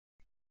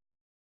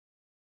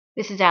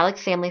This is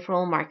Alex Samley from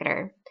Old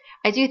Marketer.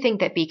 I do think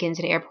that beacons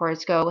and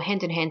airports go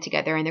hand in hand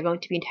together, and they're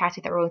going to be a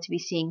tactic that we're going to be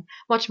seeing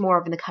much more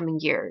of in the coming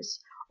years.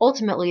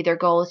 Ultimately, their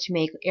goal is to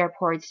make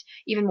airports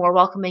even more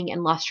welcoming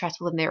and less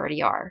stressful than they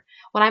already are.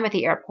 When I'm at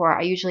the airport,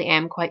 I usually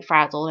am quite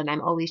frazzled, and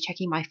I'm always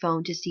checking my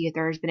phone to see if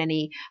there's been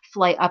any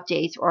flight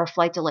updates or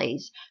flight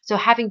delays. So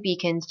having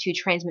beacons to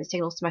transmit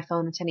signals to my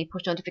phone and send me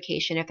push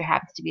notification if there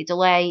happens to be a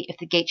delay, if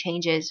the gate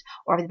changes,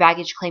 or if the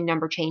baggage claim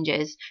number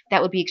changes,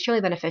 that would be extremely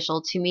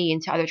beneficial to me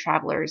and to other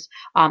travelers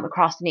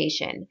across the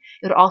nation.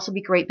 It would also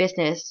be great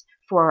business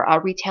for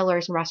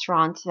retailers and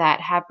restaurants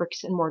that have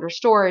bricks and mortar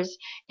stores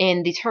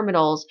in the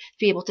terminals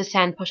to be able to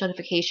send push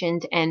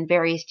notifications and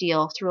various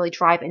deals to really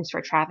drive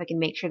in-store traffic and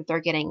make sure that they're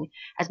getting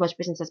as much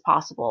business as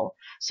possible.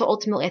 So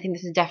ultimately, I think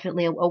this is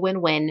definitely a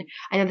win-win.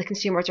 I know the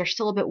consumers are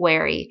still a bit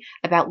wary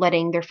about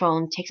letting their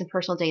phone take some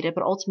personal data,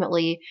 but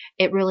ultimately,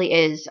 it really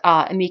is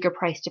a meager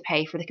price to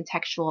pay for the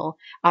contextual,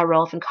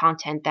 relevant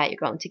content that you're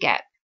going to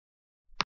get.